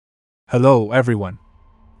Hello everyone.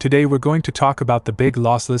 Today we're going to talk about the big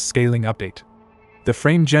lossless scaling update. The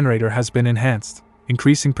frame generator has been enhanced,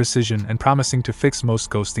 increasing precision and promising to fix most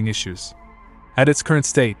ghosting issues. At its current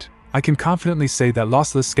state, I can confidently say that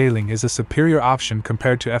lossless scaling is a superior option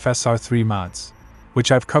compared to FSR3 mods,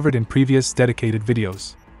 which I've covered in previous dedicated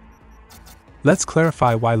videos. Let's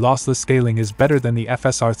clarify why lossless scaling is better than the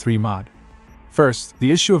FSR3 mod. First,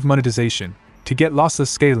 the issue of monetization. To get lossless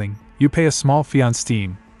scaling, you pay a small fee on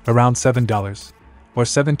Steam, around $7, or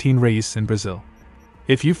 17 reais in Brazil.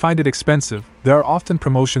 If you find it expensive, there are often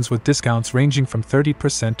promotions with discounts ranging from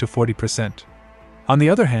 30% to 40%. On the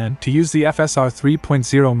other hand, to use the FSR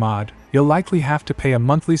 3.0 mod, you'll likely have to pay a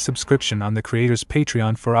monthly subscription on the creator's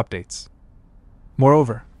Patreon for updates.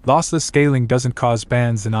 Moreover, lossless scaling doesn't cause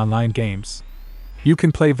bans in online games. You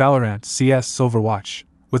can play Valorant, CS, Overwatch,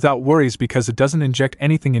 without worries because it doesn't inject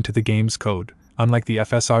anything into the game's code, unlike the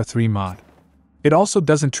FSR 3 mod. It also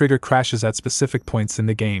doesn't trigger crashes at specific points in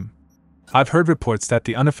the game. I've heard reports that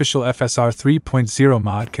the unofficial FSR 3.0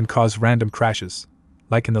 mod can cause random crashes,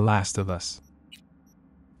 like in The Last of Us.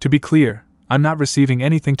 To be clear, I'm not receiving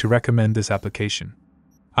anything to recommend this application.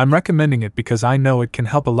 I'm recommending it because I know it can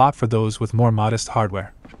help a lot for those with more modest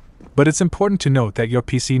hardware. But it's important to note that your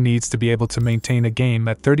PC needs to be able to maintain a game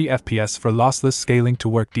at 30 FPS for lossless scaling to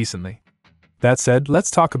work decently. That said, let's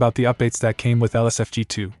talk about the updates that came with LSFG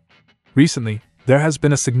 2. Recently, there has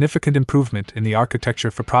been a significant improvement in the architecture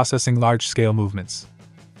for processing large-scale movements.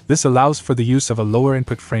 This allows for the use of a lower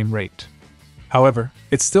input frame rate. However,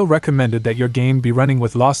 it's still recommended that your game be running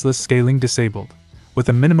with lossless scaling disabled, with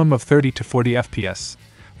a minimum of 30 to 40 FPS,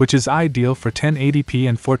 which is ideal for 1080p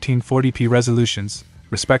and 1440p resolutions,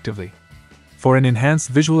 respectively. For an enhanced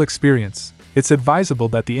visual experience, it's advisable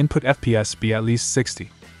that the input FPS be at least 60.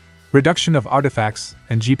 Reduction of artifacts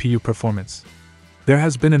and GPU performance. There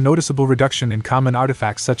has been a noticeable reduction in common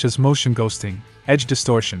artifacts such as motion ghosting, edge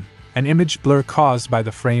distortion, and image blur caused by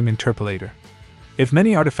the frame interpolator. If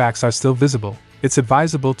many artifacts are still visible, it's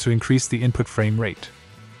advisable to increase the input frame rate.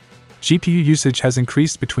 GPU usage has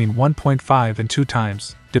increased between 1.5 and 2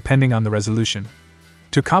 times, depending on the resolution.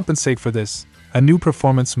 To compensate for this, a new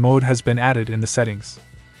performance mode has been added in the settings.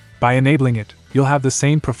 By enabling it, you'll have the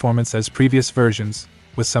same performance as previous versions,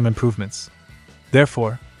 with some improvements.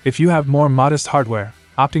 Therefore, if you have more modest hardware,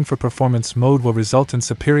 opting for performance mode will result in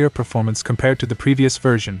superior performance compared to the previous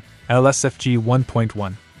version, LSFG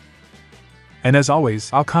 1.1. And as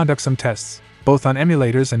always, I'll conduct some tests, both on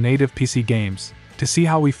emulators and native PC games, to see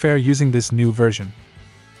how we fare using this new version.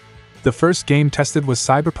 The first game tested was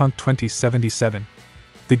Cyberpunk 2077.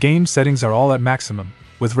 The game settings are all at maximum,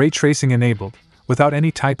 with ray tracing enabled, without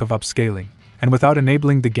any type of upscaling, and without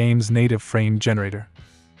enabling the game's native frame generator.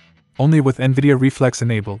 Only with Nvidia Reflex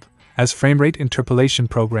enabled, as framerate interpolation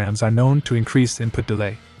programs are known to increase input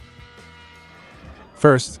delay.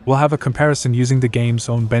 First, we'll have a comparison using the game's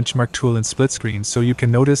own benchmark tool in split screen so you can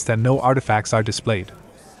notice that no artifacts are displayed.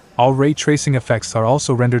 All ray tracing effects are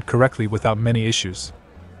also rendered correctly without many issues.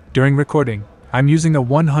 During recording, I'm using a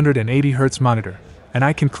 180Hz monitor, and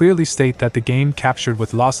I can clearly state that the game captured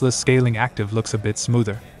with lossless scaling active looks a bit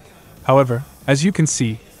smoother. However, as you can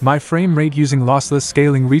see, my frame rate using lossless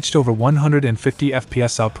scaling reached over 150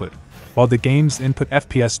 FPS output, while the game's input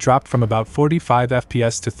FPS dropped from about 45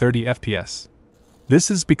 FPS to 30 FPS. This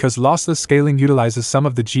is because lossless scaling utilizes some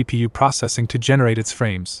of the GPU processing to generate its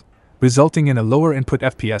frames, resulting in a lower input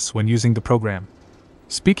FPS when using the program.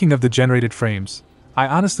 Speaking of the generated frames, I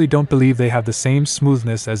honestly don't believe they have the same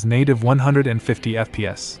smoothness as native 150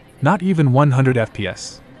 FPS, not even 100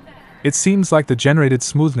 FPS. It seems like the generated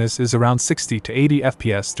smoothness is around 60 to 80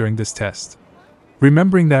 FPS during this test.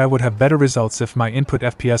 Remembering that I would have better results if my input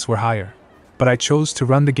FPS were higher, but I chose to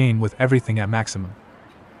run the game with everything at maximum.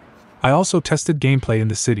 I also tested gameplay in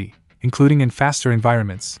the city, including in faster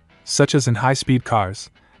environments, such as in high-speed cars,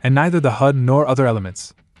 and neither the HUD nor other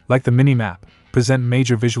elements, like the mini-map, present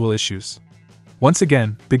major visual issues. Once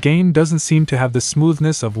again, the game doesn't seem to have the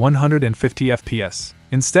smoothness of 150 FPS.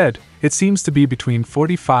 Instead, it seems to be between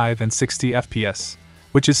 45 and 60 FPS,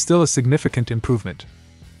 which is still a significant improvement.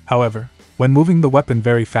 However, when moving the weapon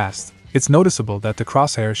very fast, it's noticeable that the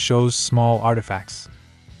crosshair shows small artifacts.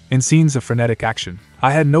 In scenes of frenetic action,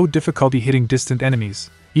 I had no difficulty hitting distant enemies,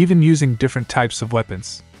 even using different types of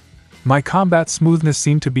weapons. My combat smoothness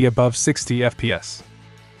seemed to be above 60 FPS.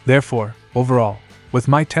 Therefore, overall, with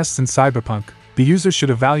my tests in Cyberpunk, the user should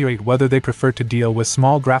evaluate whether they prefer to deal with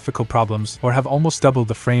small graphical problems or have almost double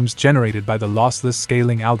the frames generated by the lossless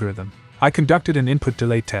scaling algorithm. I conducted an input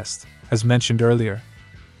delay test, as mentioned earlier.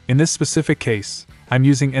 In this specific case, I'm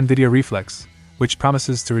using Nvidia Reflex, which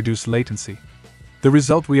promises to reduce latency. The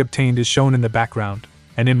result we obtained is shown in the background,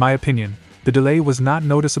 and in my opinion, the delay was not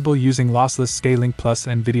noticeable using Lossless Scaling plus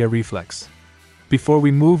Nvidia Reflex. Before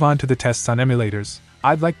we move on to the tests on emulators,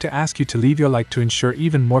 I'd like to ask you to leave your like to ensure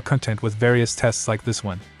even more content with various tests like this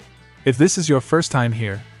one. If this is your first time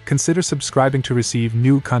here, consider subscribing to receive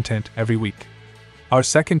new content every week. Our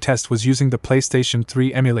second test was using the PlayStation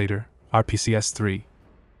 3 emulator, RTX.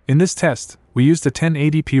 In this test, we used a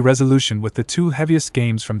 1080p resolution with the two heaviest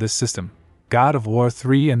games from this system, God of War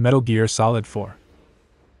 3 and Metal Gear Solid 4.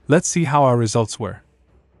 Let's see how our results were.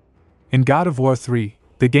 In God of War 3,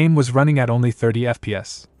 the game was running at only 30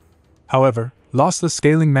 FPS. However, Lossless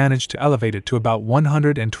Scaling managed to elevate it to about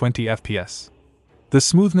 120 FPS. The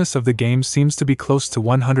smoothness of the game seems to be close to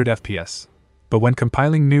 100 FPS, but when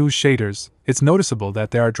compiling new shaders, it's noticeable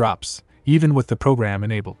that there are drops, even with the program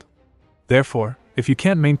enabled. Therefore, if you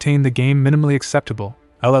can't maintain the game minimally acceptable,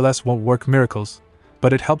 LLS won't work miracles,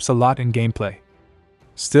 but it helps a lot in gameplay.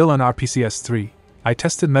 Still on RTX 3, I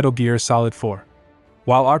tested Metal Gear Solid 4.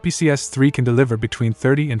 While RTX 3 can deliver between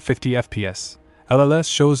 30 and 50 FPS, LLS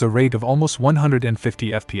shows a rate of almost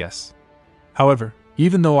 150 FPS. However,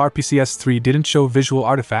 even though RTX 3 didn't show visual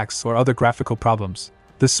artifacts or other graphical problems,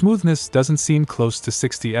 the smoothness doesn't seem close to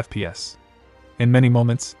 60 FPS. In many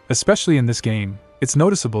moments, especially in this game, it's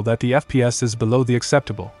noticeable that the FPS is below the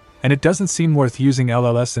acceptable, and it doesn't seem worth using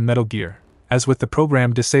LLS in Metal Gear, as with the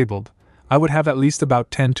program disabled, I would have at least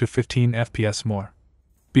about 10 to 15 FPS more.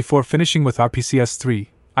 Before finishing with RTX 3,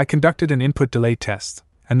 I conducted an input delay test,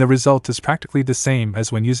 and the result is practically the same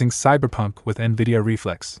as when using Cyberpunk with Nvidia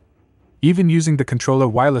Reflex. Even using the controller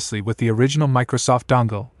wirelessly with the original Microsoft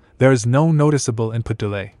dongle, there is no noticeable input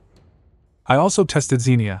delay. I also tested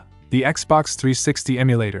Xenia, the Xbox 360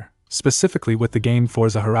 emulator, specifically with the game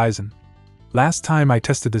Forza Horizon. Last time I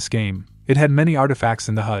tested this game, it had many artifacts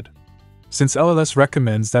in the HUD. Since LLS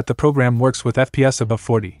recommends that the program works with FPS above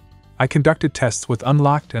 40, I conducted tests with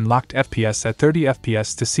unlocked and locked FPS at 30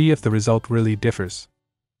 FPS to see if the result really differs.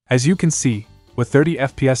 As you can see, with 30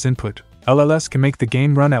 FPS input, LLS can make the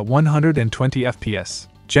game run at 120 FPS,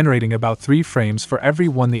 generating about 3 frames for every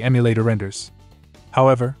one the emulator renders.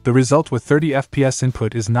 However, the result with 30 FPS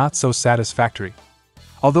input is not so satisfactory.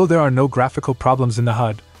 Although there are no graphical problems in the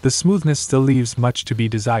HUD, the smoothness still leaves much to be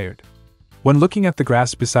desired. When looking at the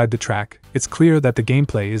graphs beside the track, it's clear that the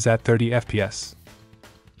gameplay is at 30 FPS.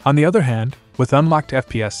 On the other hand, with unlocked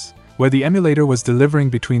FPS, where the emulator was delivering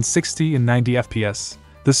between 60 and 90 FPS,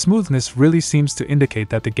 the smoothness really seems to indicate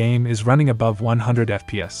that the game is running above 100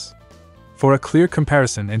 FPS. For a clear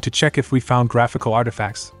comparison and to check if we found graphical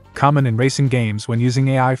artifacts, common in racing games when using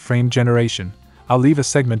AI frame generation, I'll leave a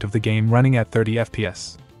segment of the game running at 30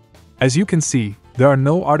 FPS. As you can see, there are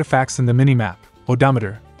no artifacts in the minimap,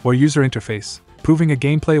 odometer, or user interface, proving a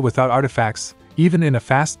gameplay without artifacts, even in a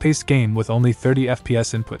fast-paced game with only 30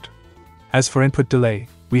 FPS input. As for input delay,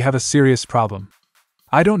 we have a serious problem.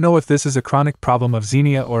 I don't know if this is a chronic problem of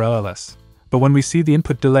Xenia or LLS, but when we see the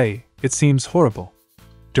input delay, it seems horrible.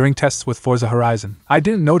 During tests with Forza Horizon, I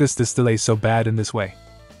didn't notice this delay so bad in this way.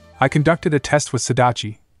 I conducted a test with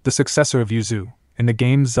Sadachi, the successor of Yuzu, in the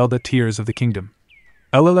game Zelda Tears of the Kingdom.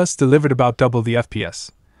 LLS delivered about double the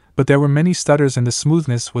FPS, but there were many stutters and the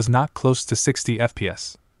smoothness was not close to 60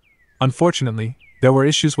 FPS. Unfortunately, there were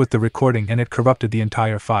issues with the recording and it corrupted the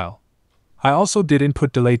entire file. I also did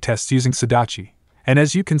input delay tests using Sadachi, and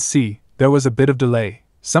as you can see, there was a bit of delay,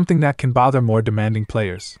 something that can bother more demanding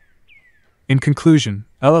players. In conclusion,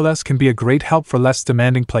 LLS can be a great help for less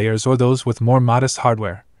demanding players or those with more modest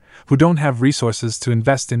hardware, who don't have resources to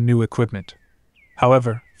invest in new equipment.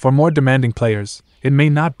 However, for more demanding players, it may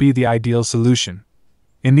not be the ideal solution.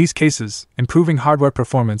 In these cases, improving hardware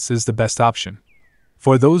performance is the best option.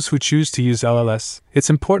 For those who choose to use LLS, it's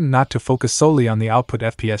important not to focus solely on the output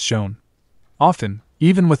FPS shown. Often,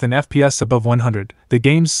 even with an FPS above 100, the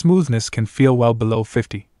game's smoothness can feel well below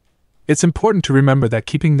 50. It's important to remember that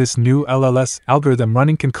keeping this new LLS algorithm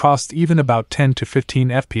running can cost even about 10 to 15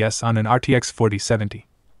 FPS on an RTX 4070.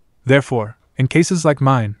 Therefore, in cases like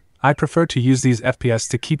mine, I prefer to use these FPS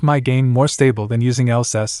to keep my game more stable than using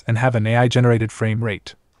LSS and have an AI-generated frame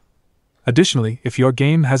rate. Additionally, if your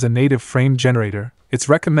game has a native frame generator, it's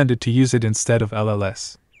recommended to use it instead of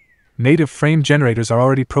LLS. Native frame generators are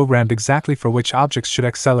already programmed exactly for which objects should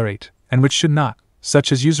accelerate, and which should not,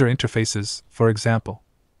 such as user interfaces, for example.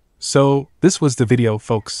 So, this was the video,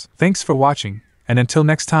 folks. Thanks for watching, and until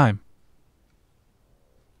next time.